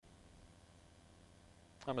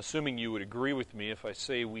I'm assuming you would agree with me if I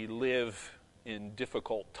say we live in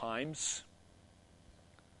difficult times.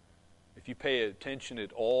 If you pay attention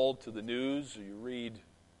at all to the news, or you read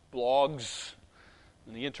blogs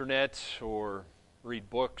on the internet, or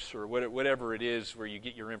read books, or whatever it is where you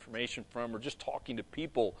get your information from, or just talking to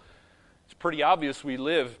people, it's pretty obvious we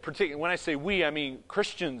live, particularly when I say we, I mean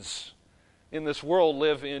Christians in this world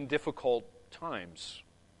live in difficult times.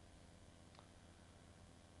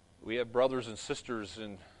 We have brothers and sisters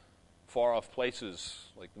in far-off places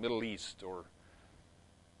like the Middle East, or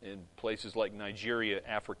in places like Nigeria,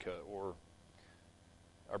 Africa, or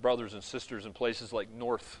our brothers and sisters in places like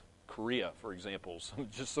North Korea, for example.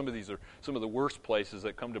 Some of these are some of the worst places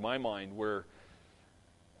that come to my mind, where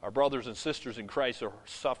our brothers and sisters in Christ are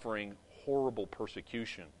suffering horrible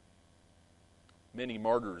persecution. Many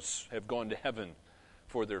martyrs have gone to heaven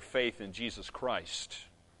for their faith in Jesus Christ.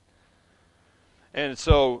 And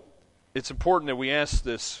so it's important that we ask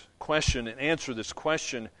this question and answer this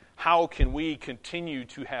question: how can we continue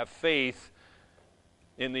to have faith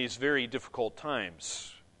in these very difficult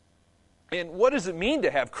times? And what does it mean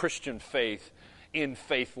to have Christian faith in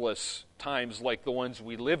faithless times like the ones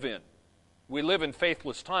we live in? We live in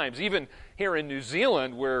faithless times. Even here in New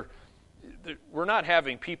Zealand, where we're not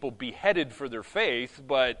having people beheaded for their faith,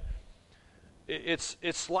 but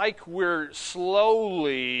it's like we're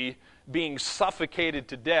slowly being suffocated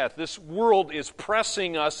to death. This world is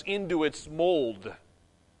pressing us into its mold,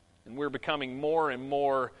 and we're becoming more and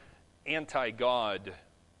more anti-God,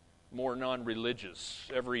 more non-religious.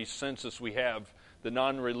 Every census we have, the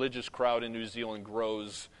non-religious crowd in New Zealand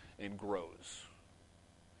grows and grows.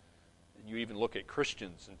 And you even look at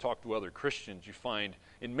Christians and talk to other Christians, you find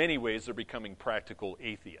in many ways they're becoming practical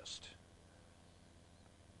atheists.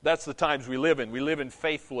 That's the times we live in. We live in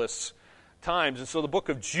faithless times. And so the book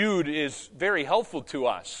of Jude is very helpful to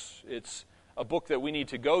us. It's a book that we need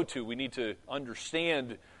to go to. We need to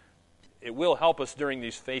understand. It will help us during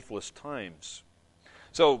these faithless times.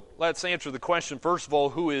 So let's answer the question. First of all,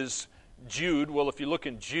 who is Jude? Well, if you look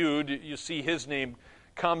in Jude, you see his name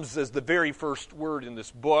comes as the very first word in this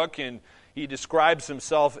book, and he describes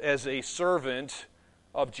himself as a servant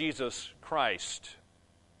of Jesus Christ.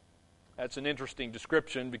 That's an interesting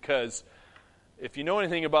description, because if you know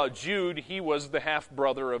anything about Jude, he was the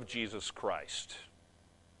half-brother of Jesus Christ.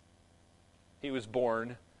 He was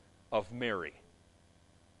born of Mary.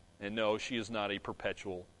 And no, she is not a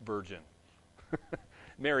perpetual virgin.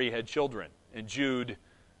 Mary had children, and Jude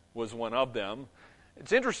was one of them.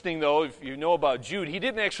 It's interesting, though, if you know about Jude, he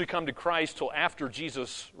didn't actually come to Christ till after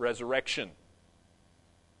Jesus' resurrection.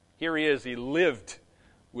 Here he is, he lived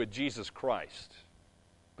with Jesus Christ,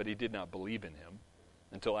 but he did not believe in him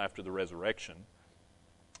until after the resurrection.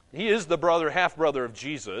 He is the half-brother of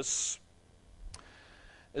Jesus.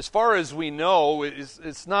 As far as we know,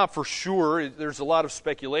 it's not for sure. There's a lot of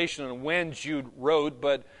speculation on when Jude wrote,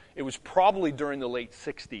 but it was probably during the late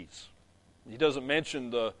 60s. He doesn't mention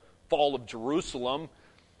the fall of Jerusalem,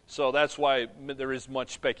 so that's why there is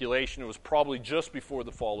much speculation. It was probably just before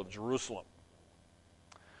the fall of Jerusalem.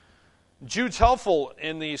 Jude's helpful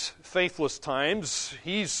in these faithless times.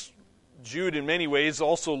 Jude, in many ways,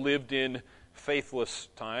 also lived in faithless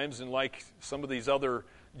times, and like some of these other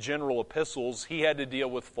general epistles, he had to deal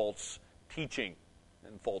with false teaching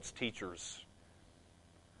and false teachers.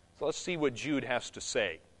 So let's see what Jude has to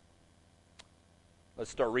say.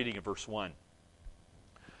 Let's start reading at verse 1.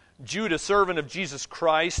 Jude, a servant of Jesus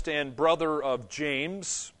Christ and brother of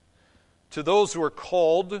James, to those who are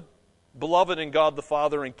called, beloved in God the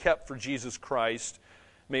Father, and kept for Jesus Christ,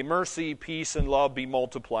 may mercy, peace, and love be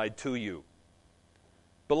multiplied to you.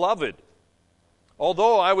 Beloved,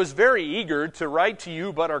 although I was very eager to write to you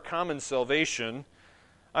about our common salvation,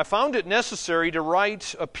 I found it necessary to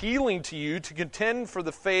write appealing to you to contend for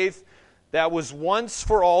the faith that was once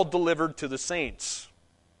for all delivered to the saints.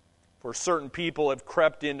 For certain people have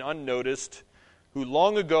crept in unnoticed, who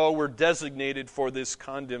long ago were designated for this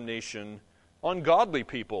condemnation, ungodly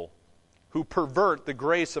people, who pervert the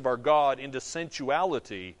grace of our God into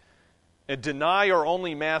sensuality and deny our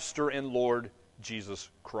only Master and Lord, Jesus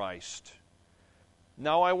Christ.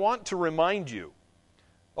 Now I want to remind you,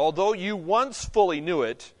 although you once fully knew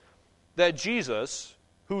it, that Jesus,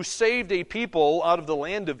 who saved a people out of the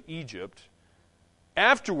land of Egypt,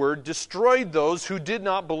 afterward destroyed those who did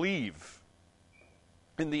not believe,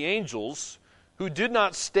 and the angels who did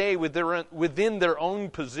not stay within their own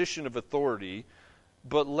position of authority,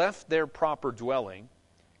 but left their proper dwelling,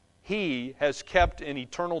 he has kept in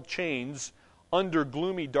eternal chains under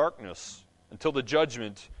gloomy darkness until the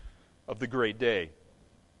judgment of the great day.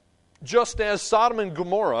 Just as Sodom and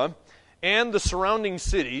Gomorrah and the surrounding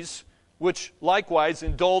cities which likewise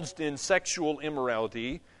indulged in sexual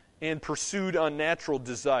immorality and pursued unnatural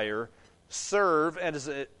desire, serve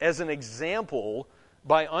as an example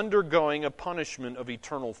by undergoing a punishment of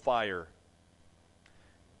eternal fire.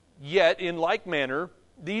 Yet, in like manner,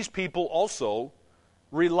 these people also,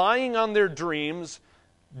 relying on their dreams,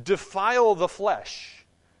 defile the flesh,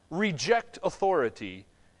 reject authority,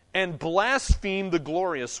 and blaspheme the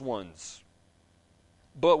glorious ones.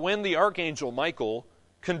 But when the archangel Michael,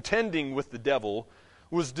 contending with the devil,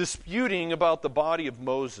 was disputing about the body of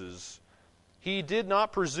Moses, he did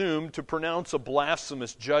not presume to pronounce a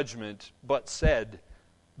blasphemous judgment, but said,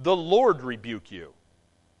 "The Lord rebuke you."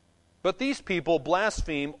 But these people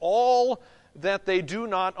blaspheme all that they do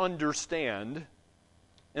not understand,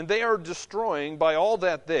 and they are destroying by all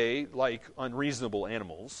that they, like unreasonable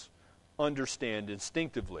animals, understand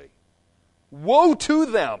instinctively. Woe to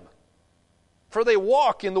them! For they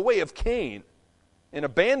walk in the way of Cain, and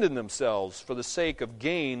abandon themselves for the sake of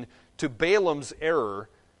gain to Balaam's error,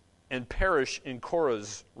 and perish in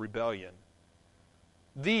Korah's rebellion.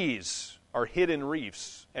 These are hidden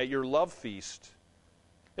reefs at your love feast,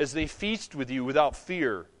 as they feast with you without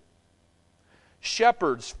fear.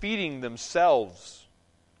 Shepherds feeding themselves,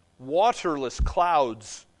 waterless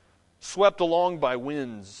clouds swept along by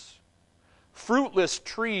winds, fruitless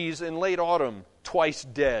trees in late autumn, twice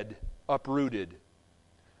dead, uprooted,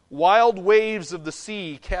 wild waves of the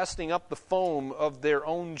sea casting up the foam of their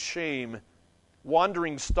own shame,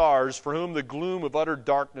 wandering stars for whom the gloom of utter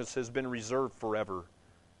darkness has been reserved forever.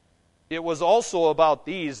 It was also about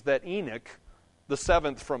these that Enoch, the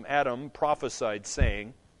seventh from Adam, prophesied,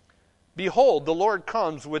 saying, "Behold, the Lord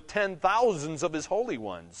comes with 10,000s of his holy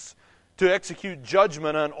ones, to execute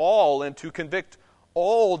judgment on all, and to convict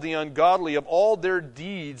all the ungodly of all their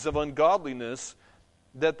deeds of ungodliness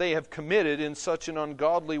that they have committed in such an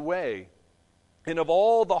ungodly way, and of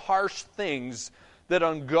all the harsh things that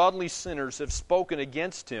ungodly sinners have spoken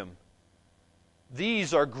against him.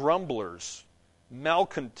 These are grumblers,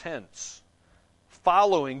 malcontents,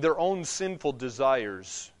 following their own sinful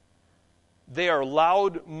desires. They are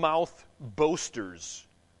loud-mouthed boasters,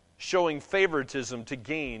 showing favoritism to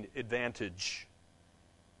gain advantage.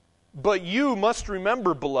 But you must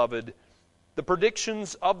remember, beloved, the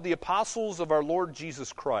predictions of the apostles of our Lord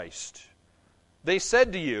Jesus Christ. They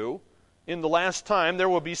said to you, in the last time there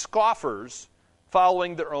will be scoffers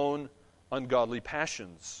following their own ungodly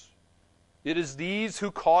passions. It is these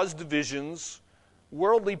who cause divisions,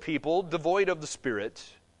 worldly people devoid of the Spirit.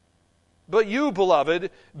 But you,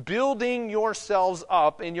 beloved, building yourselves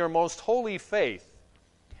up in your most holy faith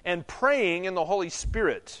and praying in the Holy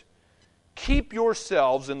Spirit, keep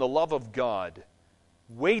yourselves in the love of God,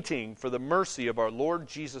 waiting for the mercy of our Lord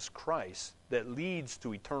Jesus Christ that leads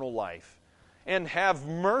to eternal life. And have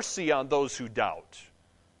mercy on those who doubt.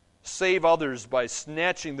 Save others by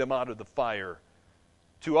snatching them out of the fire.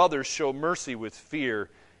 To others show mercy with fear,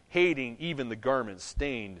 hating even the garment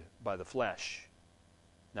stained by the flesh.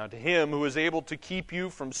 Now to him who is able to keep you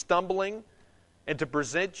from stumbling and to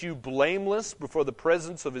present you blameless before the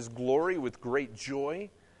presence of his glory with great joy,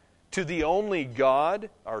 to the only God,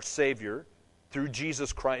 our Savior, through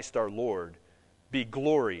Jesus Christ our Lord, be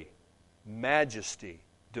glory, majesty,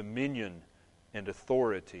 dominion, and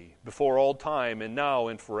authority before all time and now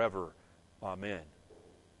and forever. Amen.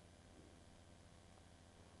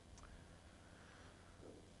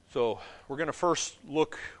 So we're going to first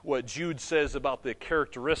look what Jude says about the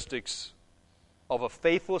characteristics of a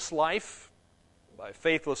faithless life. By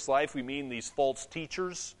faithless life, we mean these false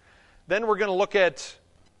teachers. Then we're going to look at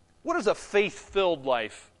what does a faith-filled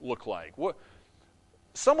life look like?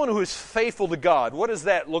 Someone who is faithful to God, what does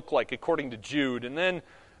that look like according to Jude? And then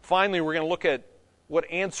finally, we're going to look at what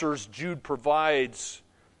answers Jude provides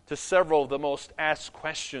to several of the most asked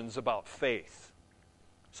questions about faith.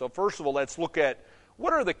 So first of all, let's look at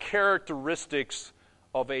what are the characteristics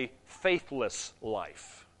of a faithless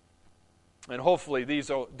life. And hopefully these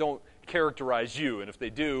don't characterize you. And if they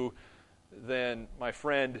do, then, my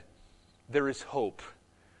friend, there is hope.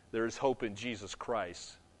 There is hope in Jesus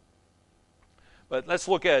Christ. But let's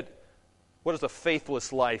look at what does a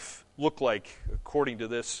faithless life look like according to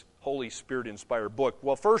this Holy Spirit-inspired book.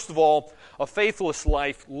 Well, first of all, a faithless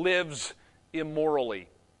life lives immorally.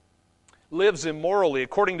 Lives immorally,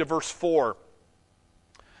 according to verse 4.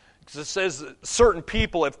 Because it says that certain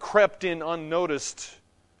people have crept in unnoticed,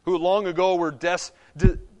 who long ago were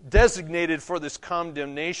designated for this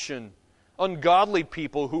condemnation. Ungodly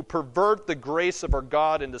people who pervert the grace of our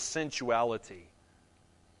God into sensuality.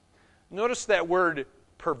 Notice that word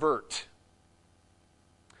pervert.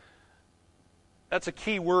 That's a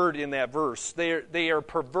key word in that verse. They are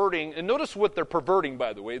perverting, and notice what they're perverting,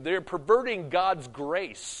 by the way. They're perverting God's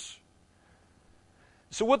grace.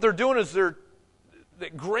 So what they're doing is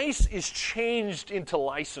that grace is changed into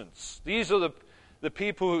license. These are the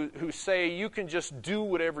people who say you can just do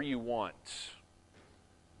whatever you want.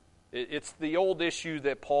 It's the old issue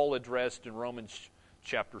that Paul addressed in Romans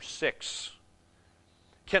chapter 6.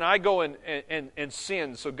 Can I go and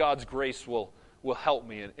sin so God's grace will help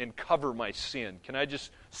me and cover my sin? Can I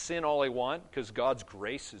just sin all I want because God's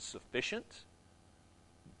grace is sufficient?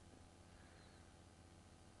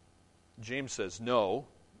 James says no.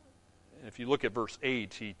 And if you look at verse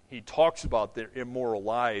 8, he talks about their immoral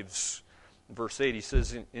lives. In verse 8, he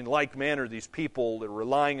says, in like manner, these people, they're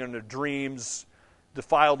relying on their dreams,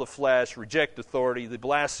 defile the flesh, reject authority, they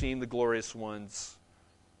blaspheme the glorious ones.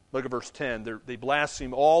 Look at verse 10. They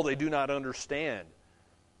blaspheme all they do not understand,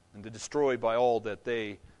 and they're destroyed by all that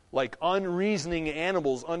they, like unreasoning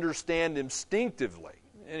animals, understand instinctively.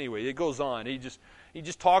 Anyway, it goes on. He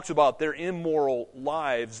just talks about their immoral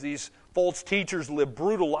lives. These false teachers live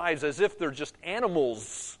brutal lives as if they're just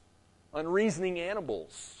animals, unreasoning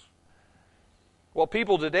animals. Well,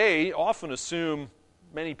 people today often assume,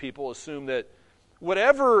 many people assume that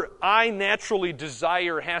whatever I naturally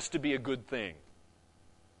desire has to be a good thing.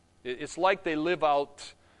 It's like they live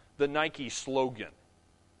out the Nike slogan,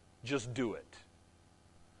 just do it.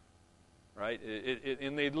 Right?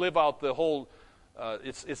 And they live out the whole,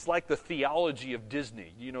 it's like the theology of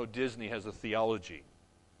Disney. You know, Disney has a theology.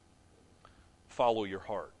 Follow your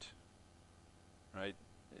heart. Right?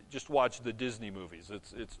 Just watch the Disney movies.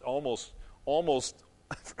 It's almost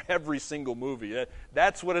every single movie.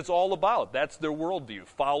 That's what it's all about. That's their worldview.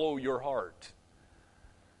 Follow your heart.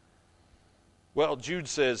 Well, Jude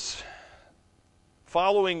says,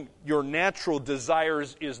 following your natural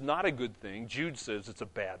desires is not a good thing. Jude says it's a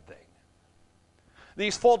bad thing.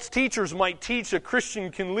 These false teachers might teach a Christian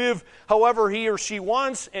can live however he or she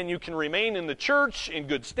wants, and you can remain in the church in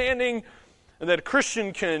good standing, and that a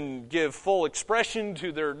Christian can give full expression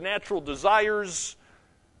to their natural desires,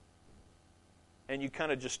 and you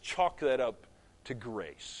kind of just chalk that up to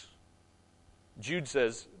grace. Jude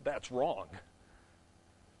says that's wrong.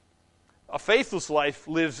 A faithless life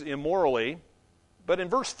lives immorally, but in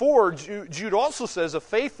verse 4, Jude also says a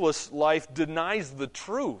faithless life denies the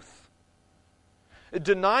truth. It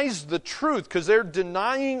denies the truth because they're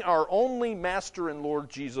denying our only Master and Lord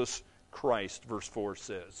Jesus Christ, verse 4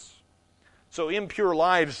 says. So impure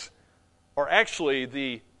lives are actually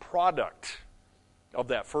the product of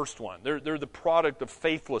that first one. They're the product of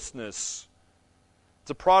faithlessness.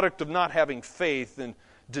 It's a product of not having faith and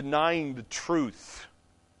denying the truth.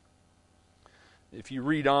 If you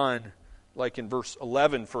read on, like in verse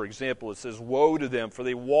 11, for example, it says, woe to them, for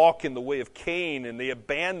they walk in the way of Cain, and they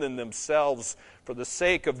abandon themselves for the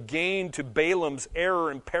sake of gain to Balaam's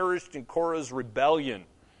error and perished in Korah's rebellion.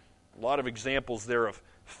 A lot of examples there of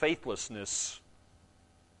faithlessness.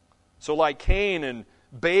 So like Cain and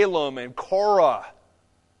Balaam and Korah,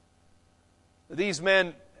 these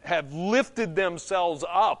men have lifted themselves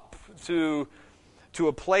up to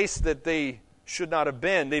a place that they should not have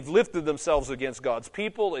been. They've lifted themselves against God's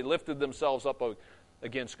people. They lifted themselves up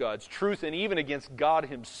against God's truth and even against God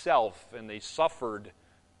himself, and they suffered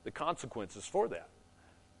the consequences for that.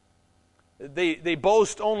 They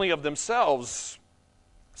boast only of themselves.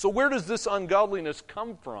 So where does this ungodliness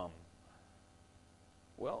come from?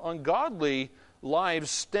 Well, ungodly lives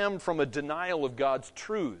stem from a denial of God's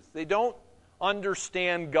truth. They don't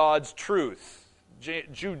understand God's truth.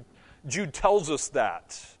 Jude tells us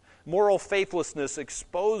that. Moral faithlessness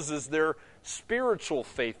exposes their spiritual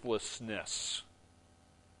faithlessness.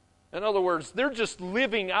 In other words, they're just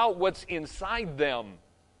living out what's inside them.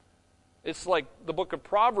 It's like the book of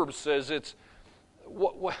Proverbs says, it's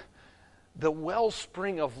the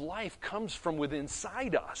wellspring of life comes from within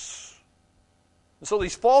inside us. And so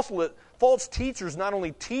these false teachers not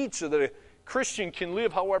only teach that a Christian can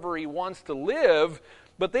live however he wants to live,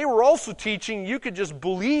 but they were also teaching you could just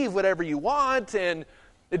believe whatever you want and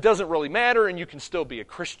it doesn't really matter, and you can still be a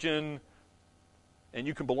Christian, and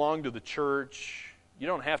you can belong to the church. You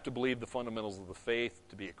don't have to believe the fundamentals of the faith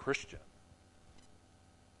to be a Christian.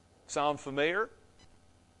 Sound familiar?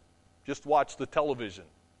 Just watch the television.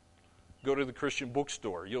 Go to the Christian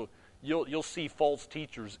bookstore. You'll see false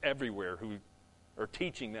teachers everywhere who are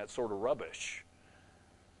teaching that sort of rubbish.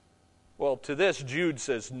 Well, to this, Jude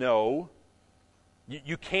says no.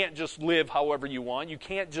 You can't just live however you want. You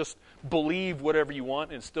can't just believe whatever you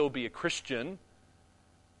want and still be a Christian.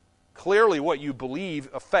 Clearly, what you believe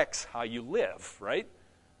affects how you live, right?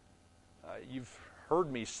 You've heard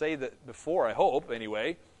me say that before, I hope,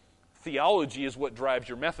 anyway. theology is what drives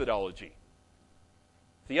your methodology.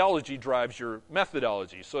 Theology drives your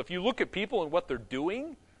methodology. So if you look at people and what they're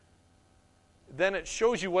doing, then it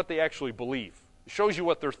shows you what they actually believe. It shows you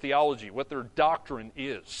what their theology, what their doctrine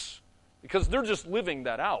is. Because they're just living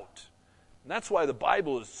that out. And that's why the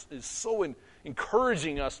Bible is so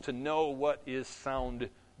encouraging us to know what is sound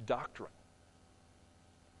doctrine.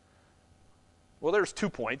 Well, there's 2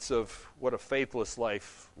 points of what a faithless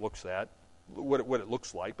life looks at, what it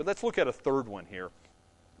looks like. But let's look at a third one here.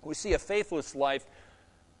 We see a faithless life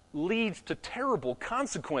leads to terrible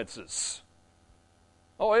consequences.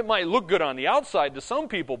 Oh, it might look good on the outside to some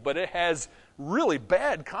people, but it has really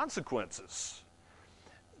bad consequences.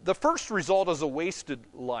 The first result is a wasted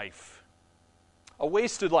life. A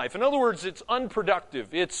wasted life. In other words, it's unproductive.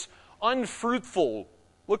 It's unfruitful.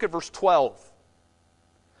 Look at verse 12.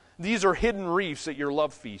 These are hidden reefs at your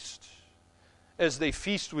love feast, as they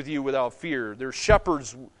feast with you without fear. They're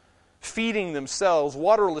shepherds feeding themselves,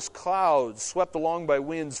 waterless clouds swept along by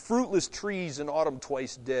winds, fruitless trees in autumn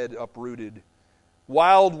twice dead, uprooted,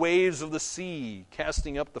 wild waves of the sea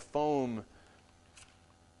casting up the foam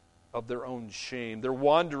of their own shame. They're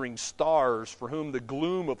wandering stars for whom the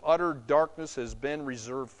gloom of utter darkness has been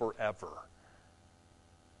reserved forever.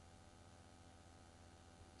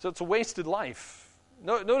 So it's a wasted life.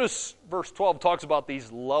 Notice verse 12 talks about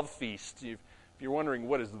these love feasts. If you're wondering,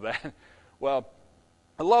 what is that? Well,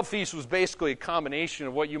 a love feast was basically a combination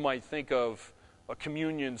of what you might think of a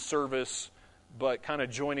communion service, but kind of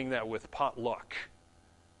joining that with potluck.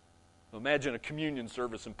 Imagine a communion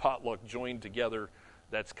service and potluck joined together.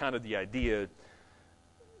 That's kind of the idea.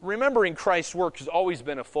 Remembering Christ's work has always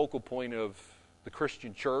been a focal point of the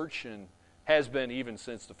Christian church and has been even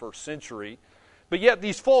since the first century. But yet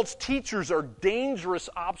these false teachers are dangerous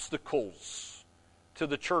obstacles to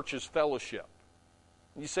the church's fellowship.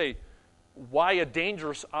 You say, why a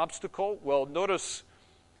dangerous obstacle? Well, notice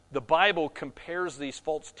the Bible compares these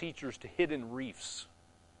false teachers to hidden reefs.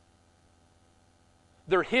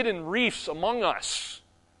 They're hidden reefs among us.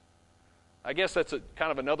 I guess that's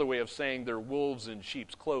kind of another way of saying they're wolves in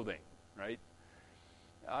sheep's clothing, right?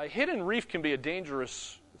 A hidden reef can be a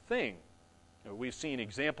dangerous thing. We've seen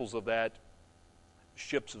examples of that.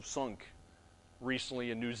 Ships have sunk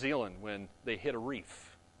recently in New Zealand when they hit a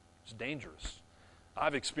reef. It's dangerous.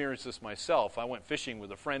 I've experienced this myself. I went fishing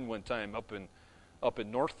with a friend one time up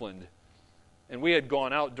in Northland, and we had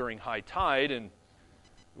gone out during high tide, and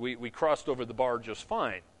we crossed over the bar just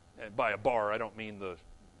fine. And by a bar, I don't mean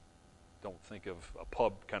don't think of a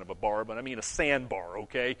pub kind of a bar, but I mean a sandbar,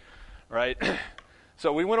 okay? Right?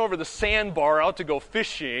 So we went over the sandbar out to go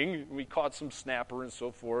fishing. We caught some snapper and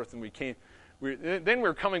so forth, and then we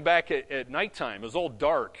were coming back at nighttime. It was all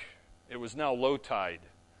dark. It was now low tide.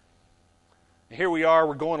 And here we are,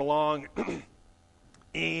 we're going along,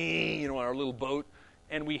 on our little boat,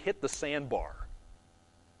 and we hit the sandbar.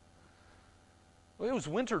 Well, it was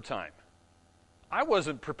wintertime. I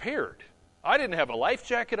wasn't prepared. I didn't have a life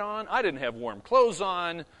jacket on. I didn't have warm clothes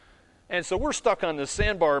on. And so we're stuck on this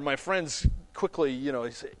sandbar. My friends quickly,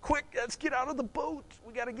 they say, quick, let's get out of the boat.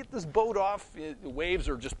 We got to get this boat off. The waves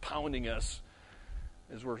are just pounding us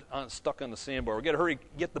as we're stuck on the sandbar. We got to hurry,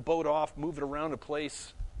 get the boat off, move it around a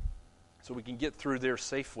place so we can get through there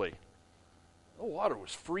safely. The water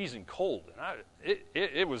was freezing cold. And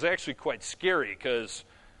it was actually quite scary because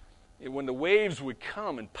when the waves would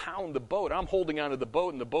come and pound the boat, I'm holding onto the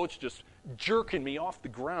boat, and the boat's just jerking me off the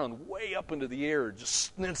ground way up into the air,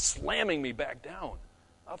 just slamming me back down.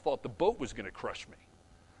 I thought the boat was going to crush me.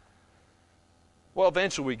 Well,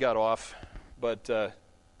 eventually we got off, but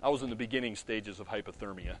I was in the beginning stages of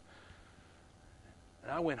hypothermia.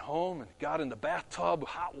 And I went home and got in the bathtub,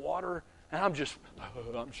 hot water, and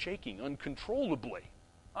I'm shaking uncontrollably.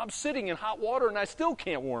 I'm sitting in hot water, and I still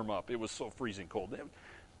can't warm up. It was so freezing cold.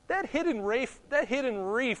 That hidden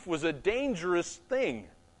reef was a dangerous thing.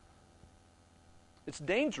 It's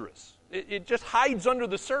dangerous. It just hides under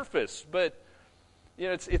the surface, but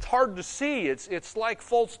it's hard to see. It's like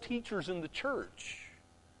false teachers in the church.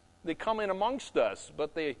 They come in amongst us,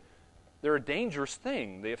 but they're a dangerous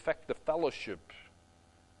thing. They affect the fellowship.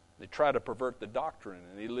 They try to pervert the doctrine,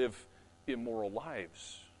 and they live immoral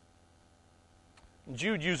lives.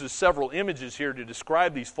 Jude uses several images here to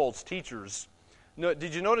describe these false teachers.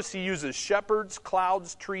 Did you notice he uses shepherds,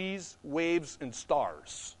 clouds, trees, waves, and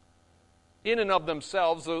stars? In and of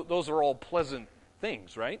themselves, those are all pleasant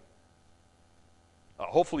things, right?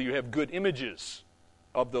 Hopefully you have good images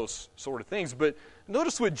of those sort of things. But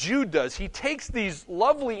notice what Jude does. He takes these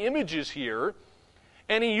lovely images here,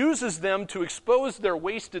 and he uses them to expose their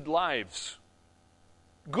wasted lives.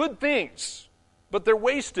 Good things, but they're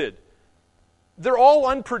wasted. they're all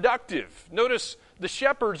unproductive. Notice the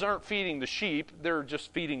shepherds aren't feeding the sheep, they're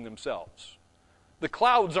just feeding themselves. The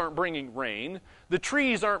clouds aren't bringing rain, the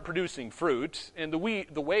trees aren't producing fruit, and the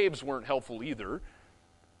waves weren't helpful either.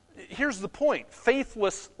 Here's the point.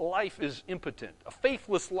 Faithless life is impotent. A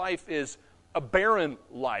faithless life is a barren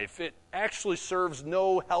life. It actually serves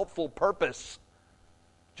no helpful purpose,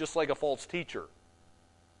 just like a false teacher.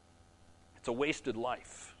 It's a wasted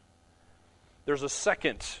life. There's a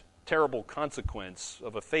second terrible consequence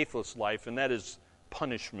of a faithless life, and that is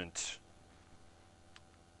punishment.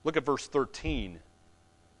 Look at verse 13.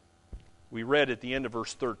 We read at the end of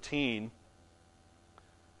verse 13,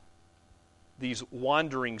 these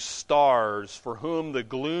wandering stars for whom the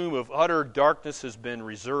gloom of utter darkness has been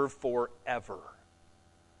reserved forever.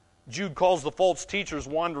 Jude calls the false teachers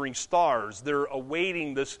wandering stars. They're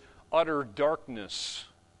awaiting this utter darkness.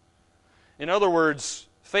 In other words,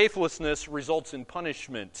 faithlessness results in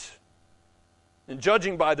punishment. And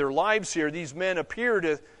judging by their lives here, these men appear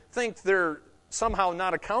to think they're somehow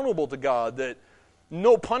not accountable to God, that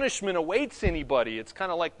no punishment awaits anybody. It's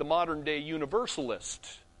kind of like the modern day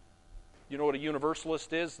universalist. You know what a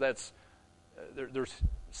universalist is? There's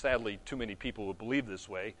sadly too many people who believe this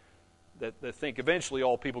way, that think eventually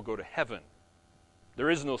all people go to heaven. There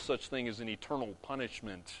is no such thing as an eternal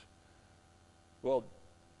punishment. Well,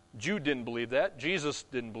 Jude didn't believe that. Jesus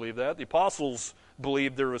didn't believe that. The apostles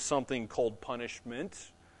believed there was something called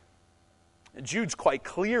punishment. And Jude's quite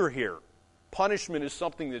clear here. Punishment is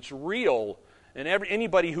something that's real, and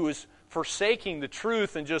anybody who is forsaking the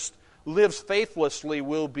truth and just lives faithlessly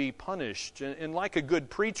will be punished. And like a good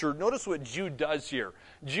preacher, notice what Jude does here.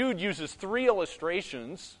 Jude uses 3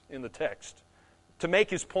 illustrations in the text to make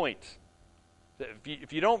his point.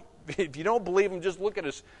 If you don't believe him, just look at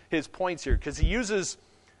his points here, because he uses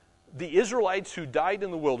the Israelites who died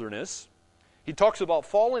in the wilderness. He talks about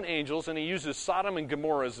fallen angels, and he uses Sodom and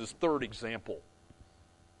Gomorrah as his third example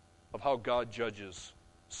of how God judges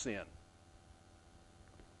sin.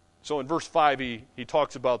 So in verse 5, he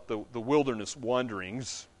talks about the wilderness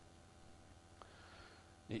wanderings.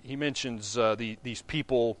 He mentions these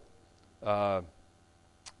people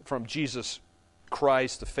from Jesus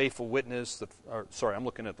Christ, the faithful witness. I'm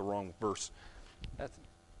looking at the wrong verse. That's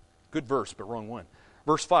a good verse, but wrong one.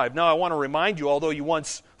 Verse 5, now I want to remind you, although you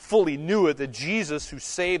once fully knew it, that Jesus, who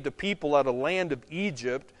saved the people out of the land of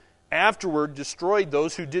Egypt, afterward destroyed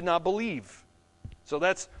those who did not believe. So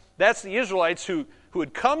that's the Israelites who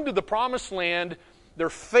had come to the promised land. Their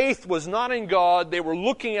faith was not in God. They were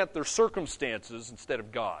looking at their circumstances instead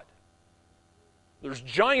of God. There's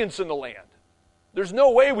giants in the land. There's no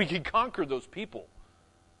way we can conquer those people.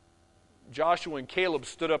 Joshua and Caleb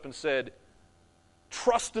stood up and said,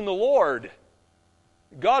 trust in the Lord.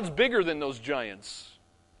 God's bigger than those giants.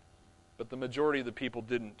 But the majority of the people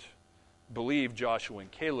didn't believe Joshua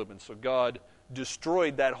and Caleb, and so God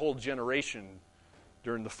destroyed that whole generation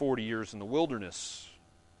during the 40 years in the wilderness.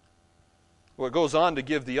 Well, it goes on to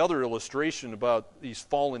give the other illustration about these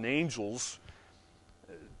fallen angels.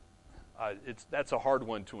 That's a hard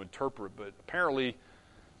one to interpret, but apparently,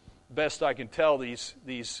 best I can tell,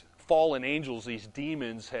 these fallen angels, these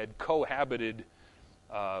demons, had cohabited,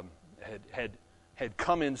 had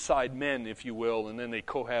come inside men, if you will, and then they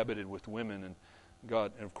cohabited with women, and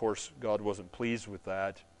of course, God wasn't pleased with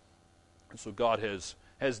that, and so God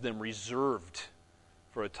has them reserved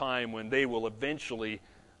for a time when they will eventually,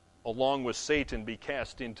 along with Satan, be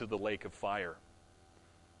cast into the lake of fire.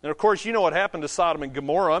 And of course, you know what happened to Sodom and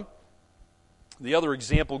Gomorrah. The other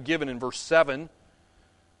example given in verse 7,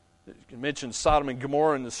 it mentions Sodom and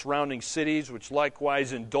Gomorrah and the surrounding cities, which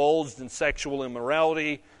likewise indulged in sexual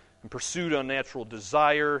immorality and pursued unnatural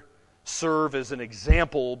desire, serve as an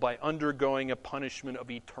example by undergoing a punishment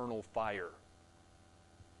of eternal fire.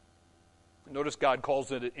 Notice God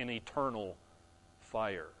calls it an eternal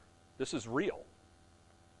fire. This is real.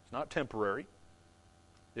 It's not temporary.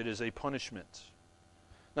 It is a punishment.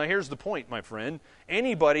 Now here's the point, my friend.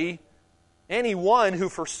 Anyone who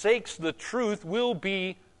forsakes the truth will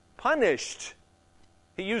be punished.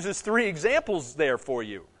 He uses 3 examples there for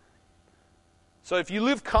you. So if you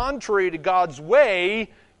live contrary to God's way,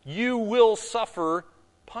 you will suffer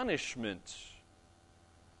punishment.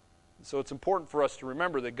 So it's important for us to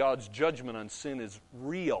remember that God's judgment on sin is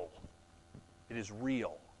real. It is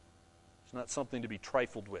real. It's not something to be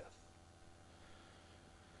trifled with.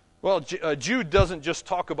 Well, Jude doesn't just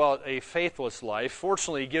talk about a faithless life.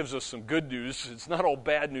 Fortunately, he gives us some good news. It's not all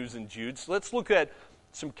bad news in Jude. So let's look at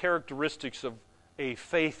some characteristics of a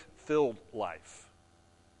faith-filled life,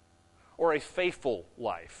 or a faithful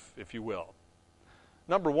life, if you will.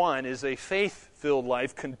 Number 1 is a faith-filled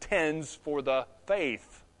life contends for the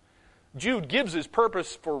faith. Jude gives his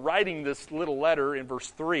purpose for writing this little letter in verse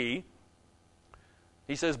 3.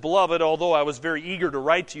 He says, "Beloved, although I was very eager to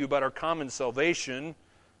write to you about our common salvation,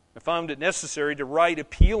 I found it necessary to write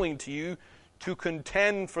appealing to you to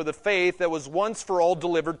contend for the faith that was once for all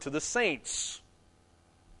delivered to the saints."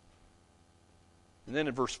 And then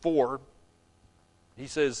in verse 4, he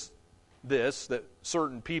says this, that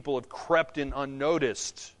certain people have crept in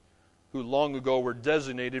unnoticed, who long ago were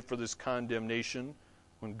designated for this condemnation,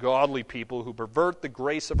 when godly people who pervert the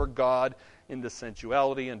grace of our God into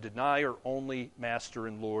sensuality and deny our only Master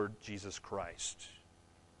and Lord Jesus Christ.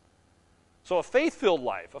 So a faith-filled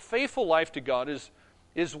life, a faithful life to God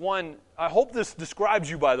is one, I hope this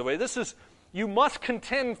describes you, by the way. You must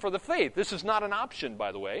contend for the faith. This is not an option,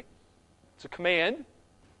 by the way. It's a command.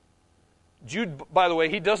 Jude, by the way,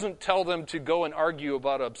 he doesn't tell them to go and argue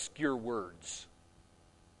about obscure words.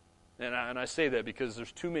 And I say that because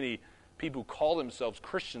there's too many people who call themselves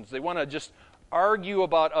Christians. They want to just argue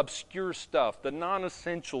about obscure stuff, the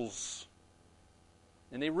non-essentials.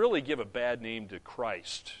 And they really give a bad name to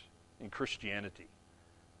Christ and Christianity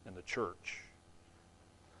and the church.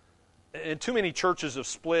 And too many churches have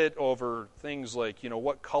split over things like,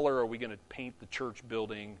 what color are we going to paint the church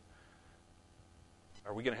building?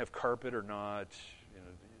 Are we going to have carpet or not?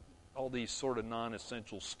 All these sort of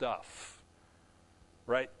non-essential stuff.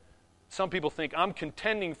 Right? Some people think, I'm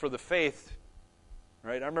contending for the faith.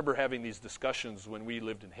 Right? I remember having these discussions when we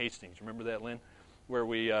lived in Hastings. Remember that, Lynn? Where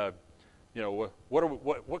we,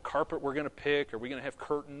 what carpet we're going to pick? Are we going to have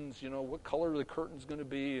curtains? What color are the curtains going to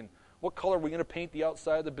be? And what color are we going to paint the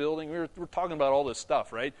outside of the building? We're talking about all this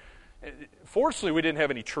stuff, right? Fortunately, we didn't have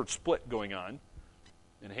any church split going on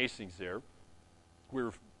in Hastings there. We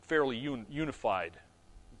were fairly unified.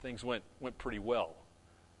 Things went pretty well.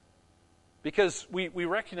 Because we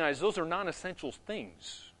recognize those are non-essential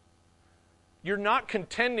things. You're not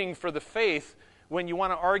contending for the faith when you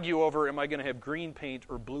want to argue over, am I going to have green paint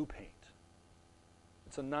or blue paint?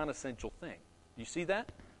 It's a non-essential thing. You see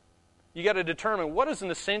that? You got to determine what is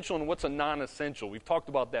an essential and what's a non-essential. We've talked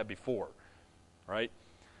about that before, right?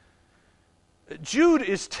 Jude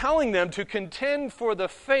is telling them to contend for the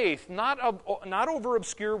faith, not over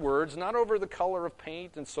obscure words, not over the color of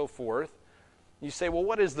paint and so forth. You say, well,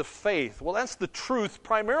 what is the faith? Well, that's the truth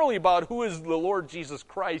primarily about who is the Lord Jesus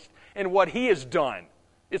Christ and what He has done.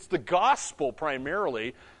 It's the gospel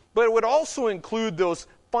primarily, but it would also include those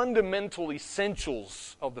fundamental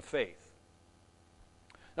essentials of the faith.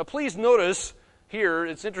 Now, please notice here,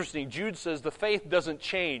 it's interesting, Jude says the faith doesn't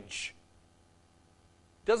change.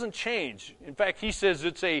 It doesn't change. In fact, he says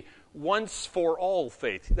it's a once-for-all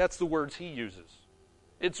faith. That's the words he uses.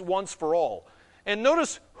 It's once for all. And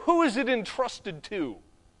notice, who is it entrusted to?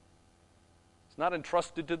 It's not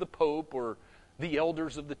entrusted to the Pope or the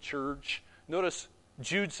elders of the church. Notice,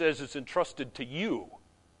 Jude says it's entrusted to you.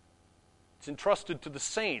 It's entrusted to the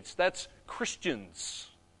saints. That's Christians.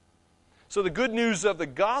 So the good news of the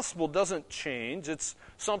gospel doesn't change. It's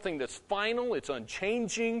something that's final. It's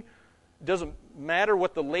unchanging. It doesn't matter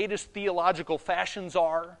what the latest theological fashions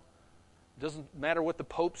are. It doesn't matter what the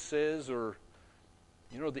Pope says or,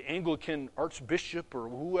 the Anglican archbishop or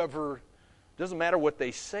whoever. It doesn't matter what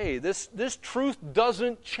they say. This truth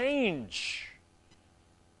doesn't change.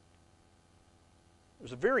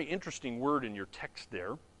 There's a very interesting word in your text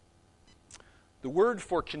there. The word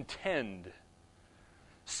for contend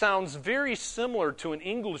sounds very similar to an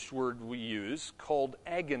English word we use called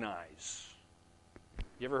agonize.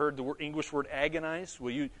 You ever heard the English word agonize?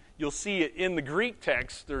 Well, you'll see it in the Greek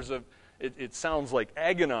text. It sounds like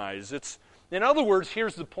agonize. In other words,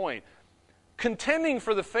 here's the point. Contending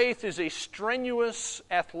for the faith is a strenuous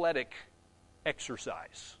athletic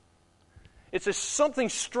exercise. It's something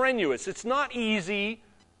strenuous. It's not easy.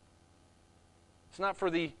 It's not for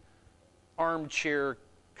the armchair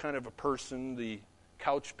kind of a person, the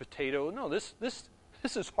couch potato. No, this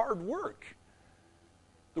is hard work.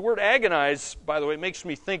 The word agonize, by the way, makes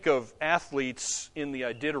me think of athletes in the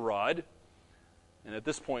Iditarod. And at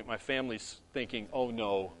this point, my family's thinking, oh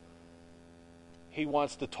no, he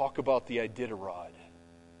wants to talk about the Iditarod.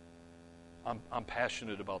 I'm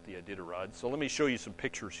passionate about the Iditarod. So let me show you some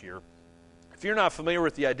pictures here. If you're not familiar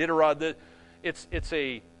with the Iditarod, it's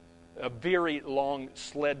a very long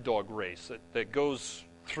sled dog race that goes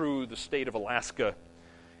through the state of Alaska.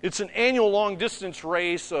 It's an annual long-distance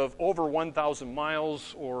race of over 1,000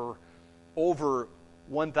 miles or over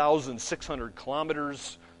 1,600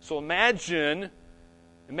 kilometers. So imagine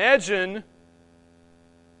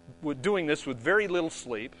doing this with very little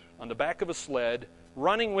sleep on the back of a sled,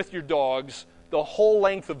 running with your dogs the whole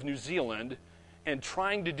length of New Zealand, and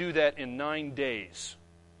trying to do that in 9 days.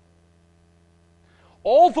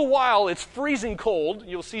 All the while, it's freezing cold.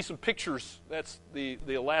 You'll see some pictures. That's the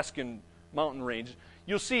Alaskan mountain range.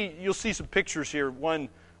 You'll see some pictures here. One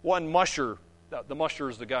musher. The musher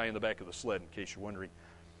is the guy in the back of the sled, in case you're wondering.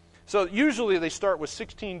 So usually they start with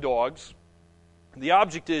 16 dogs. The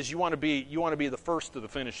object is you want to be the first to the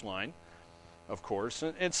finish line, of course.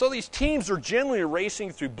 And so these teams are generally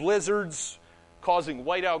racing through blizzards, causing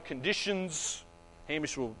whiteout conditions.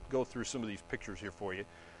 Hamish will go through some of these pictures here for you.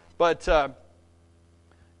 But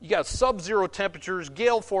you got sub-zero temperatures,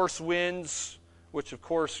 gale force winds, which of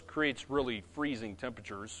course creates really freezing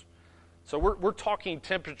temperatures. So we're talking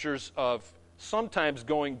temperatures of sometimes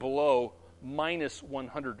going below minus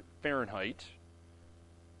 100 Fahrenheit,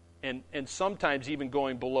 and sometimes even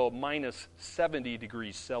going below minus 70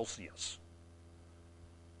 degrees Celsius.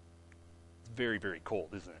 It's very, very cold,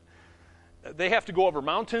 isn't it? They have to go over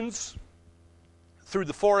mountains, through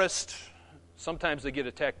the forest. Sometimes they get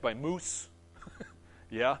attacked by moose.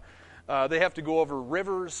 Yeah. They have to go over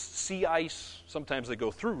rivers, sea ice. Sometimes they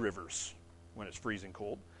go through rivers when it's freezing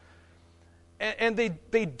cold. And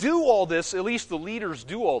they do all this, at least the leaders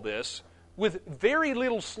do all this, with very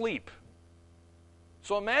little sleep.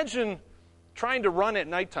 So imagine trying to run at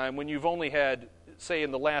nighttime when you've only had, say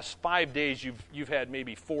in the last 5 days, you've had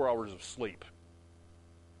maybe 4 hours of sleep.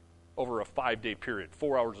 Over a 5-day period,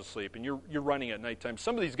 4 hours of sleep, and you're running at nighttime.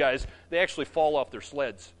 Some of these guys, they actually fall off their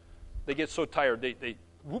sleds. They get so tired, they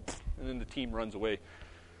whoop, and then the team runs away.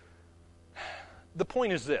 The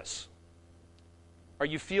point is this. Are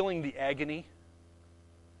you feeling the agony?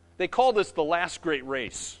 They call this the last great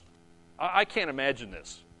race. I can't imagine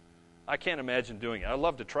this. I can't imagine doing it. I'd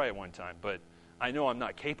love to try it one time, but I know I'm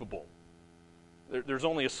not capable. There's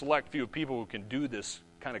only a select few of people who can do this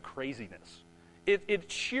kind of craziness.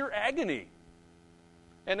 It's sheer agony.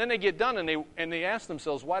 And then they get done and they ask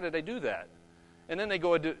themselves, why did I do that? And then they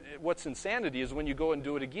go into what's insanity is when you go and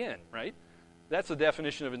do it again, right? That's the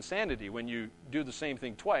definition of insanity, when you do the same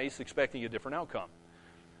thing twice expecting a different outcome.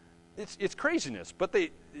 It's craziness, but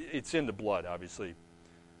it's in the blood, obviously.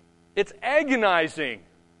 It's agonizing.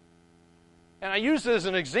 And I use this as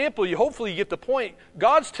an example. Hopefully you get the point.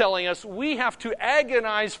 God's telling us we have to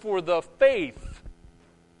agonize for the faith.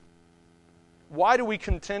 Why do we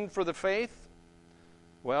contend for the faith?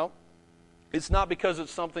 Well, it's not because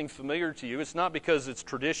it's something familiar to you. It's not because it's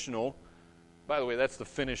traditional. By the way, that's the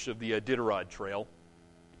finish of the Iditarod Trail,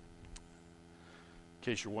 in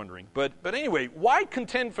case you're wondering. But anyway, why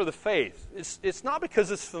contend for the faith? It's not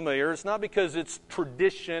because it's familiar. It's not because it's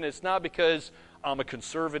tradition. It's not because I'm a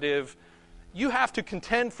conservative. You have to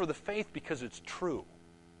contend for the faith because it's true.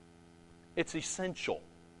 It's essential.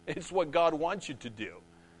 It's what God wants you to do.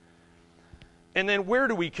 And then where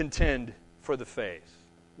do we contend for the faith?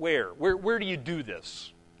 Where do you do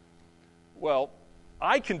this? Well,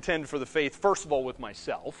 I contend for the faith, first of all, with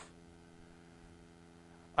myself.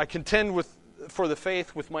 I contend for the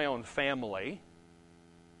faith with my own family.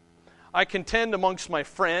 I contend amongst my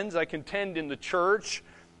friends. I contend in the church.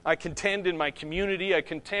 I contend in my community. I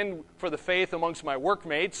contend for the faith amongst my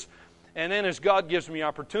workmates. And then as God gives me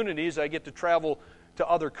opportunities, I get to travel to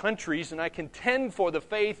other countries, and I contend for the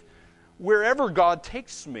faith wherever God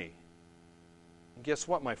takes me. And guess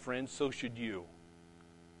what, my friends? So should you.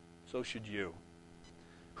 So should you.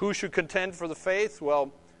 Who should contend for the faith?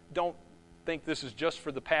 Well, don't think this is just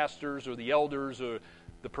for the pastors or the elders or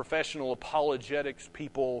the professional apologetics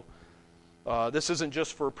people. This isn't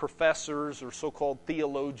just for professors or so-called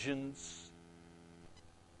theologians.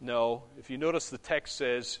 No, if you notice the text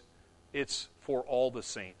says it's for all the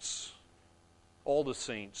saints. All the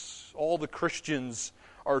saints. All the Christians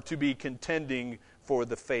are to be contending for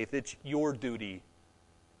the faith. It's your duty.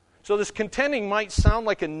 So this contending might sound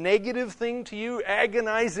like a negative thing to you.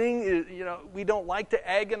 Agonizing, we don't like to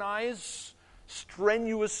agonize.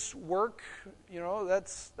 Strenuous work,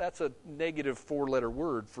 that's a negative 4-letter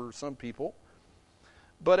word for some people.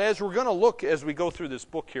 But as we're going to look as we go through this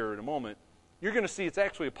book here in a moment, you're going to see it's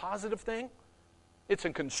actually a positive thing. It's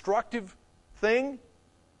a constructive thing.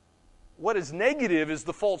 What is negative is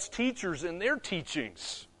the false teachers and their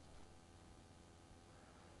teachings.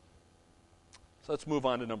 So let's move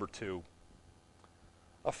on to number 2.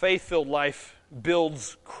 A faith-filled life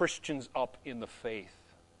builds Christians up in the faith.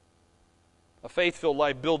 A faith-filled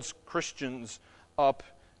life builds Christians up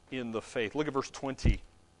in the faith. Look at verse 20.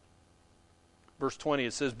 Verse 20,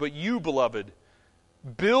 it says, "But you, beloved,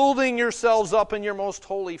 building yourselves up in your most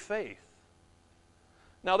holy faith."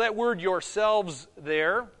 Now that word yourselves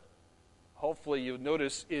there, hopefully you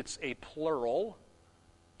notice it's a plural.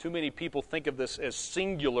 Too many people think of this as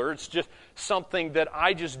singular. It's just something that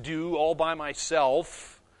I just do all by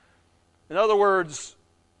myself. In other words,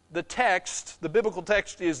 the biblical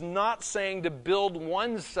text is not saying to build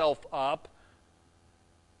oneself up.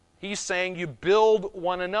 He's saying you build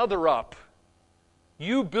one another up.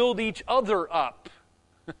 You build each other up.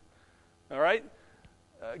 All right?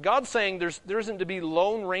 God's saying there isn't to be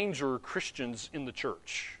Lone Ranger Christians in the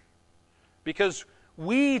church. Because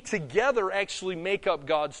we together actually make up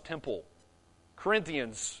God's temple.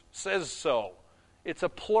 Corinthians says so. It's a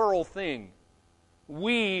plural thing.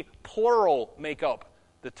 We, plural, make up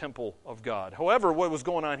the temple of God. However, what was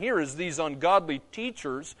going on here is these ungodly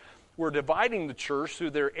teachers were dividing the church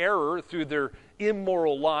through their error, through their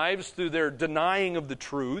immoral lives, through their denying of the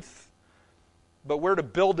truth. But we're to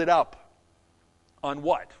build it up. On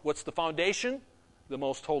what? What's the foundation? The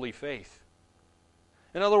most holy faith.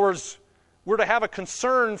 In other words, we're to have a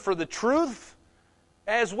concern for the truth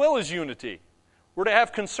as well as unity. We're to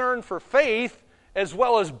have concern for faith as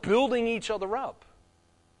well as building each other up.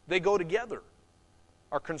 They go together.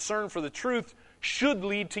 Our concern for the truth should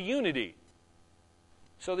lead to unity.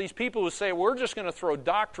 So these people who say, we're just going to throw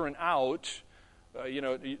doctrine out,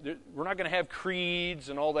 we're not going to have creeds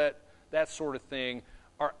and all that sort of thing,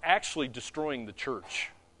 are actually destroying the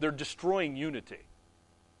church. They're destroying unity.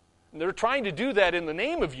 And they're trying to do that in the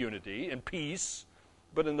name of unity and peace,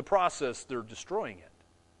 but in the process, they're destroying it.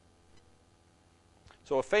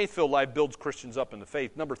 So a faith-filled life builds Christians up in the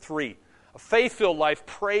faith. Number 3, a faith-filled life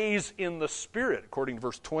prays in the Spirit, according to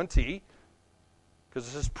verse 20, because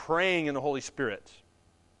this is praying in the Holy Spirit.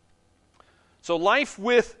 So life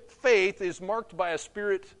with faith is marked by a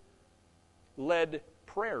Spirit-led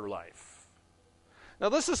prayer life. Now,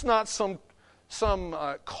 this is not some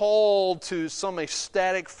call to some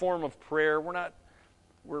ecstatic form of prayer.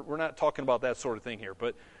 We're not talking about that sort of thing here,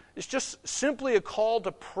 but it's just simply a call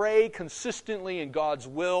to pray consistently in God's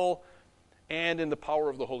will and in the power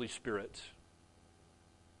of the Holy Spirit.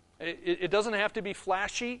 It doesn't have to be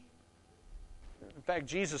flashy. In fact,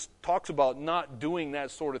 Jesus talks about not doing that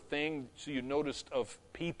sort of thing, so you noticed of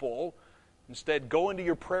people. Instead, go into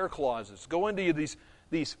your prayer closets. Go into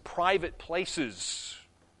these private places.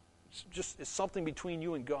 It's something between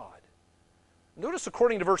you and God. Notice,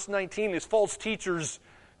 according to verse 19, these false teachers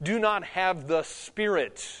do not have the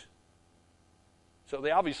Spirit. So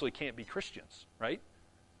they obviously can't be Christians, right?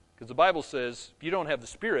 Because the Bible says, if you don't have the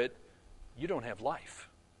Spirit, you don't have life.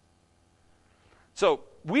 So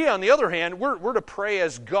we, on the other hand, we're to pray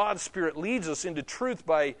as God's Spirit leads us into truth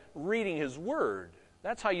by reading His Word.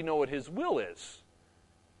 That's how you know what His will is.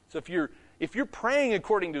 So if you're praying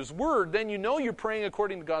according to His Word, then you know you're praying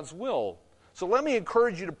according to God's will. So let me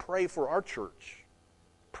encourage you to pray for our church.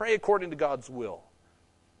 Pray according to God's will.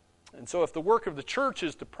 And so if the work of the church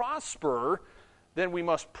is to prosper, then we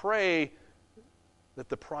must pray that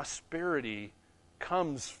the prosperity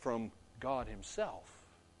comes from God Himself.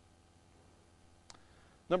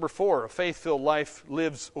 Number 4, a faith-filled life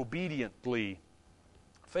lives obediently.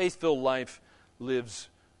 A faith-filled life lives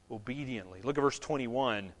obediently. Look at verse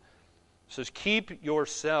 21. It says, keep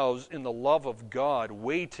yourselves in the love of God,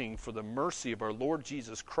 waiting for the mercy of our Lord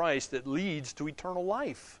Jesus Christ that leads to eternal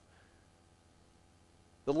life.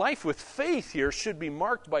 The life with faith here should be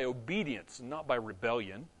marked by obedience and not by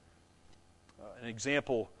rebellion. An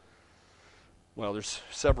example, well, there's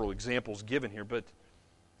several examples given here, but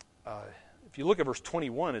if you look at verse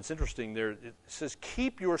 21, it's interesting there. It says,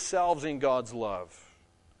 keep yourselves in God's love.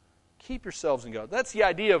 Keep yourselves in God. That's the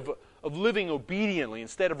idea of living obediently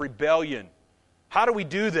instead of rebellion. How do we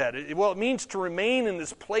do that? Well, it means to remain in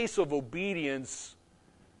this place of obedience.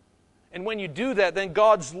 And when you do that, then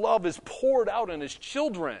God's love is poured out on His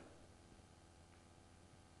children.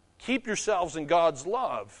 Keep yourselves in God's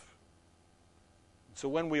love. So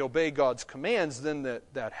when we obey God's commands, then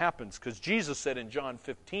that happens. Because Jesus said in John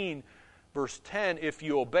 15, verse 10, if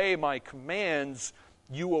you obey my commands,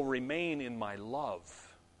 you will remain in my love.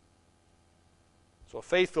 So a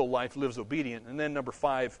faith-filled life lives obedient. And then number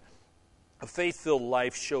 5, a faith-filled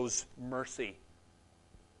life shows mercy.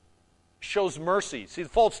 Shows mercy. See, the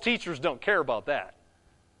false teachers don't care about that.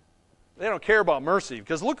 They don't care about mercy.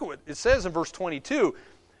 Because look at what it says in verse 22.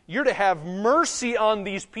 You're to have mercy on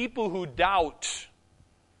these people who doubt.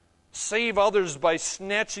 Save others by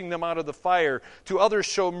snatching them out of the fire. To others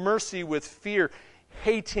show mercy with fear,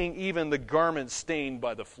 hating even the garment stained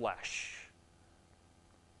by the flesh.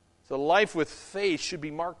 So life with faith should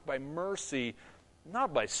be marked by mercy,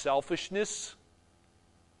 not by selfishness.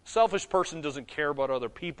 A selfish person doesn't care about other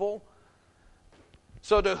people.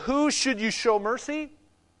 So to who should you show mercy?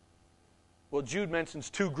 Well, Jude mentions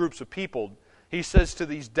 2 groups of people. He says to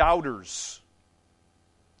these doubters.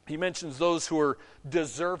 He mentions those who are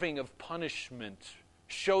deserving of punishment.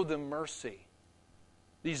 Show them mercy.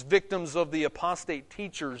 These victims of the apostate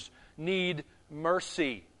teachers need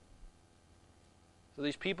mercy. So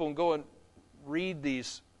these people can go and read the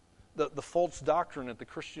false doctrine at the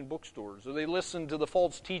Christian bookstores, or they listen to the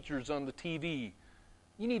false teachers on the TV.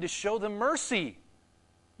 You need to show them mercy.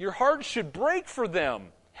 Your heart should break for them.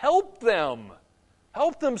 Help them.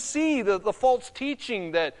 Help them see the false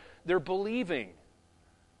teaching that they're believing.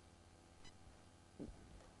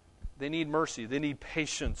 They need mercy. They need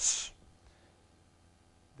patience.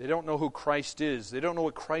 They don't know who Christ is. They don't know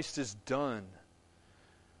what Christ has done.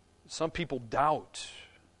 Some people doubt.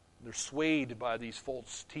 They're swayed by these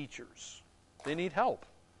false teachers. They need help.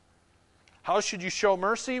 How should you show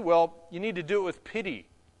mercy? Well, you need to do it with pity.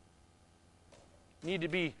 You need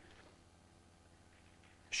to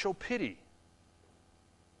show pity.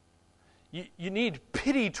 You need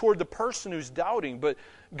pity toward the person who's doubting, but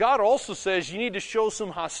God also says you need to show some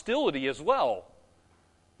hostility as well.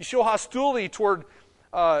 You show hostility toward,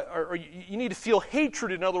 or you need to feel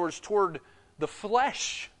hatred, in other words, toward the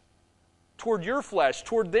flesh, toward your flesh,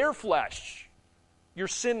 toward their flesh. Your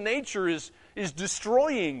sin nature is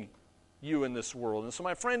destroying you in this world. And so,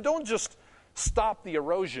 my friend, don't just stop the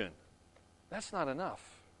erosion. That's not enough.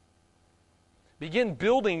 Begin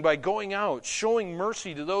building by going out, showing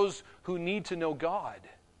mercy to those who need to know God.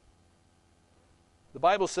 The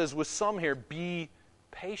Bible says with some here, be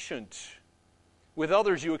patient. With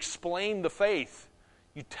others, you explain the faith.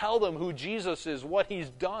 You tell them who Jesus is, what He's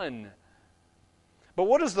done. But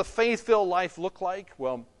what does the faith-filled life look like?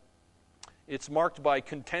 Well, it's marked by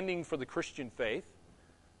contending for the Christian faith,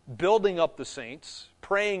 building up the saints,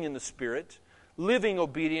 praying in the Spirit, living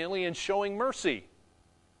obediently, and showing mercy.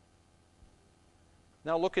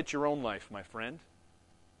 Now look at your own life, my friend.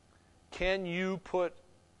 Can you put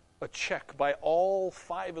a check by all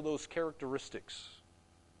 5 of those characteristics?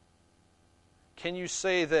 Can you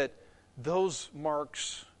say that those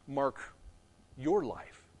marks mark your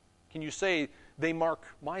life? Can you say they mark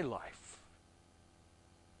my life?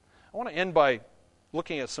 I want to end by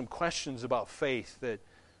looking at some questions about faith that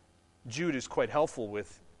Jude is quite helpful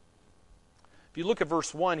with. If you look at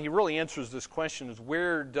verse 1, he really answers this question: is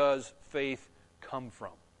where does faith come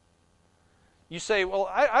from? You say, well,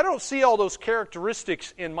 I don't see all those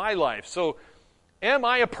characteristics in my life, so am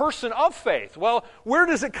I a person of faith? Well, where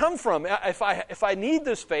does it come from? If I need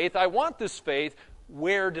this faith, I want this faith,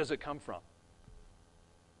 where does it come from?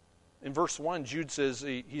 In verse 1, Jude says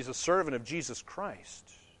he's a servant of Jesus Christ.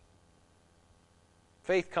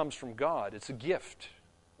 Faith comes from God. It's a gift.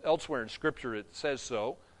 Elsewhere in Scripture it says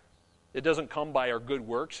so. It doesn't come by our good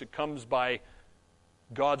works. It comes by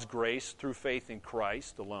God's grace through faith in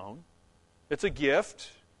Christ alone. It's a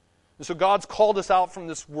gift. And so God's called us out from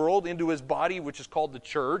this world into His body, which is called the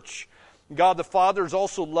church. God the Father has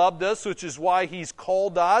also loved us, which is why He's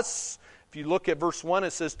called us. If you look at verse 1,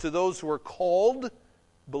 it says, to those who are called,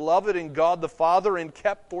 beloved in God the Father, and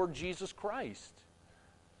kept for Jesus Christ.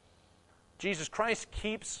 Jesus Christ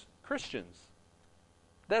keeps Christians.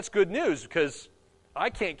 That's good news, because I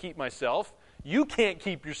can't keep myself. You can't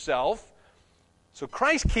keep yourself. So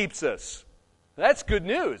Christ keeps us. That's good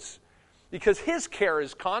news, because His care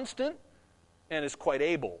is constant and is quite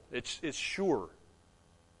able. It's sure.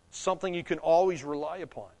 Something you can always rely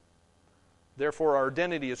upon. Therefore, our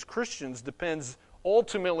identity as Christians depends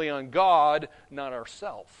ultimately on God, not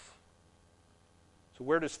ourselves. So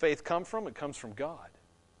where does faith come from? It comes from God.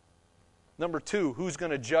 Number 2, who's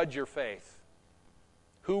going to judge your faith?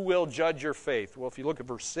 Who will judge your faith? Well, if you look at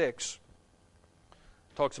verse 6,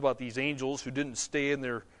 it talks about these angels who didn't stay in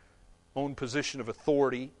their own position of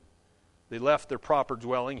authority. They left their proper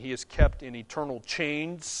dwelling. He is kept in eternal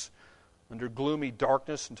chains under gloomy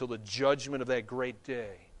darkness until the judgment of that great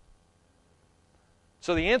day.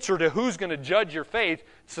 So the answer to who's going to judge your faith,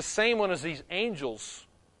 it's the same one as these angels.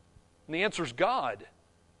 And the answer is God.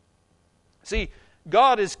 See,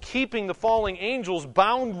 God is keeping the falling angels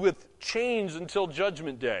bound with chains until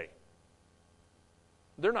judgment day.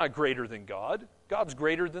 They're not greater than God. God's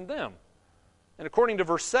greater than them. And according to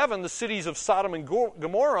verse 7, the cities of Sodom and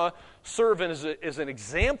Gomorrah serve as an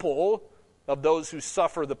example of those who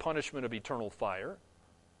suffer the punishment of eternal fire.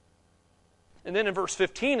 And then in verse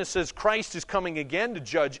 15 it says Christ is coming again to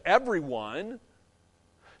judge everyone.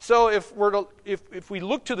 So if we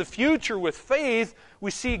look to the future with faith,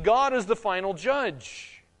 we see God as the final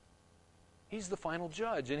judge. He's the final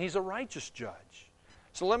judge, and He's a righteous judge.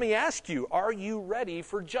 So let me ask you, are you ready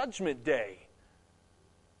for Judgment Day?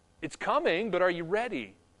 It's coming, but are you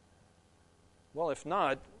ready? Well, if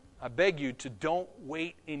not, I beg you to don't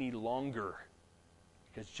wait any longer,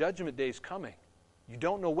 because Judgment Day is coming. You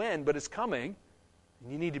don't know when, but it's coming,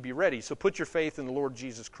 and you need to be ready. So put your faith in the Lord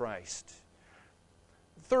Jesus Christ.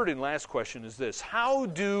 third and last question is this: how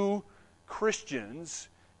do Christians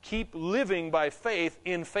keep living by faith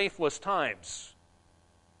in faithless times?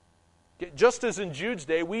 Just as in Jude's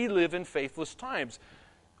day, we live in faithless times.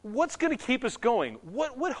 What's going to keep us going?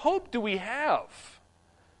 What hope do we have?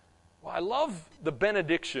 Well, I love the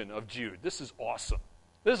benediction of Jude. This is awesome.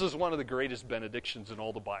 This is one of the greatest benedictions in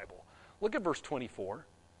all the Bible. Look at verse 24.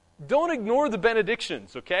 Don't ignore the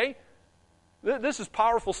benedictions, okay? This is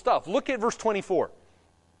powerful stuff. Look at verse 24.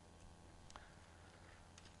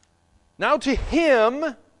 Now to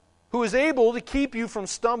him who is able to keep you from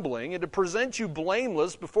stumbling and to present you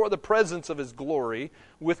blameless before the presence of his glory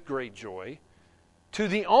with great joy, to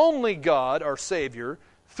the only God, our Savior,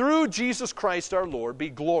 through Jesus Christ our Lord, be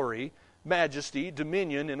glory, majesty,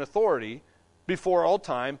 dominion, and authority before all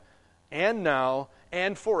time, and now,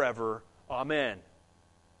 and forever. Amen.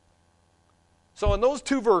 So in those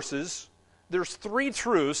two verses, there's three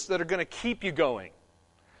truths that are going to keep you going.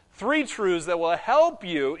 Three truths that will help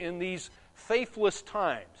you in these faithless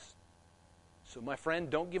times. So my friend,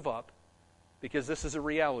 don't give up, because this is a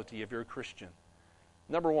reality if you're a Christian.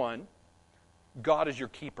 Number one, God is your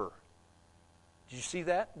keeper. Did you see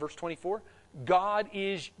that? Verse 24. God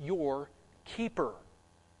is your keeper.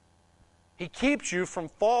 He keeps you from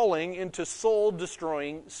falling into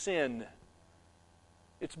soul-destroying sin.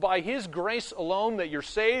 It's by His grace alone that you're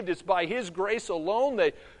saved. It's by His grace alone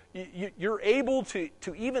that you're able to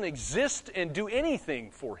even exist and do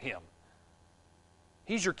anything for Him.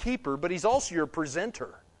 He's your keeper, but He's also your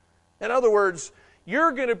presenter. In other words,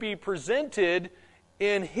 you're going to be presented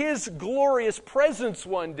in His glorious presence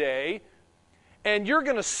one day, and you're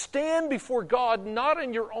going to stand before God not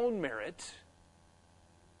in your own merit.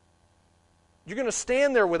 You're going to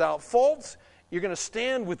stand there without fault. You're going to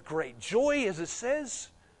stand with great joy, as it says,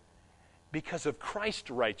 because of Christ's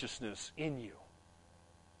righteousness in you.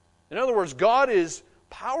 In other words, God is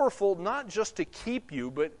powerful not just to keep you,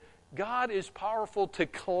 but God is powerful to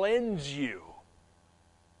cleanse you.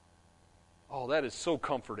 Oh, that is so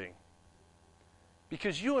comforting.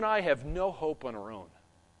 Because you and I have no hope on our own.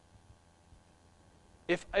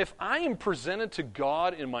 If I am presented to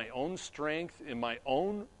God in my own strength, in my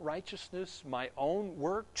own righteousness, my own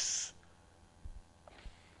works,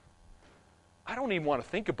 I don't even want to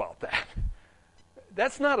think about that.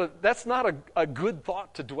 That's not a good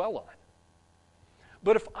thought to dwell on.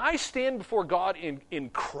 But if I stand before God in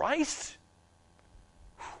Christ,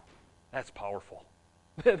 that's powerful.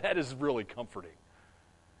 That is really comforting.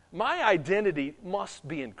 My identity must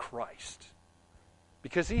be in Christ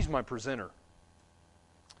because He's my presenter.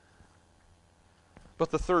 But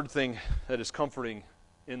the third thing that is comforting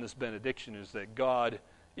in this benediction is that God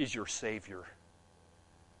is your Savior.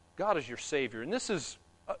 God is your Savior. And this is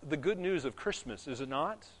the good news of Christmas, is it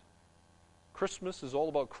not? Christmas is all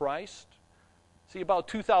about Christ. See, about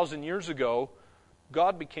 2,000 years ago,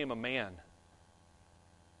 God became a man.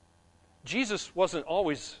 Jesus wasn't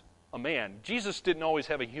always a man. Jesus didn't always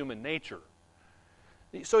have a human nature.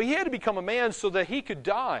 So He had to become a man so that He could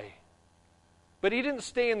die. But He didn't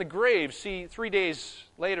stay in the grave. See, 3 days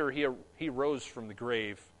later, He rose from the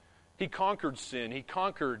grave. He conquered sin. He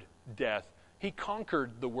conquered death. He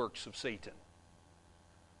conquered the works of Satan.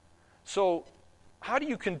 So, how do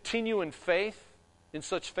you continue in faith in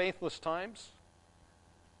such faithless times?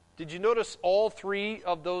 Did you notice all three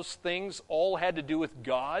of those things all had to do with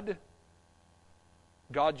God?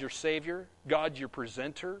 God your Savior, God your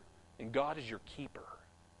presenter, and God is your keeper.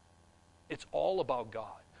 It's all about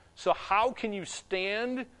God. So how can you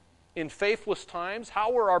stand in faithless times?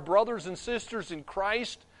 How are our brothers and sisters in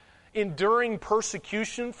Christ enduring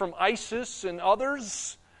persecution from ISIS and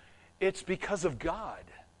others? It's because of God.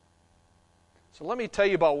 So let me tell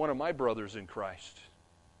you about one of my brothers in Christ.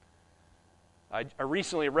 I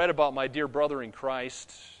recently read about my dear brother in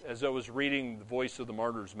Christ as I was reading The Voice of the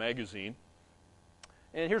Martyrs magazine.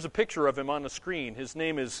 And here's a picture of him on the screen. His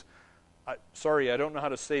name is, sorry, I don't know how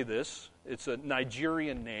to say this. It's a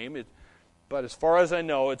Nigerian name, but as far as I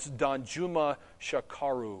know, it's Danjuma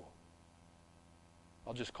Shakaru.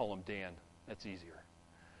 I'll just call him Dan. That's easier.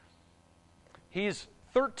 He's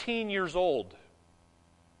 13 years old.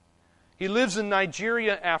 He lives in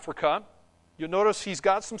Nigeria, Africa. You'll notice he's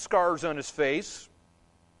got some scars on his face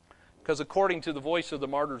because according to the Voice of the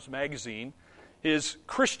Martyrs magazine, his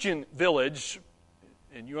Christian village,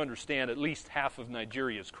 and you understand at least half of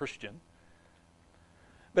Nigeria is Christian.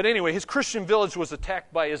 But anyway, his Christian village was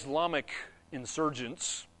attacked by Islamic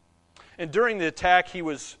insurgents. And during the attack, he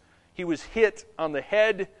was hit on the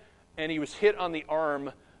head and he was hit on the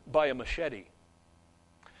arm by a machete.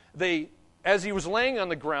 As he was laying on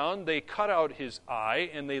the ground, they cut out his eye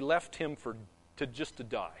and they left him to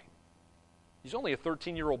die. He's only a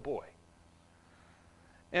 13-year-old boy.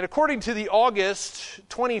 And according to the August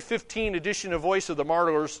 2015 edition of Voice of the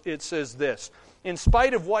Martyrs, it says this: in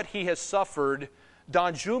spite of what he has suffered,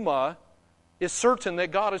 Danjuma is certain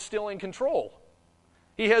that God is still in control.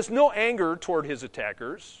 He has no anger toward his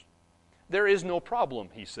attackers. There is no problem,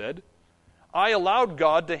 he said. I allowed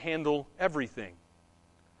God to handle everything.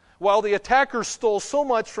 While the attackers stole so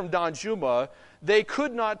much from Danjuma, they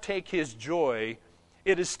could not take his joy.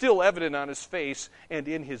 It is still evident on his face and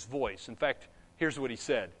in his voice. In fact, here's what he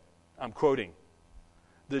said. I'm quoting.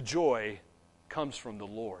 The joy comes from the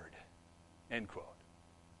Lord. End quote.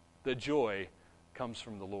 The joy comes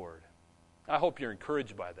from the Lord. I hope you're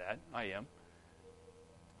encouraged by that. I am.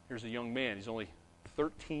 Here's a young man. He's only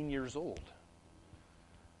 13 years old.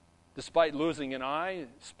 Despite losing an eye,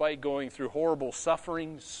 despite going through horrible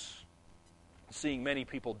sufferings, seeing many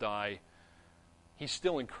people die, he's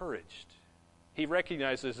still encouraged. He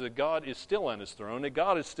recognizes that God is still on his throne, that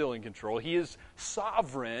God is still in control. He is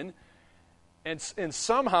sovereign, and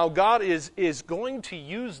somehow God is going to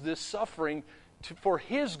use this suffering for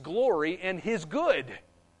his glory and his good.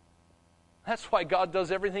 That's why God does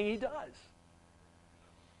everything he does.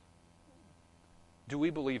 Do we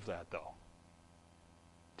believe that, though?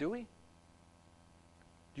 Do we?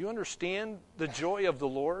 Do you understand the joy of the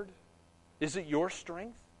Lord? Is it your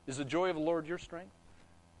strength? Is the joy of the Lord your strength?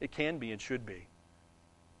 It can be and should be.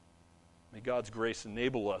 May God's grace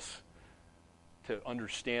enable us to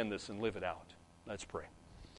understand this and live it out. Let's pray.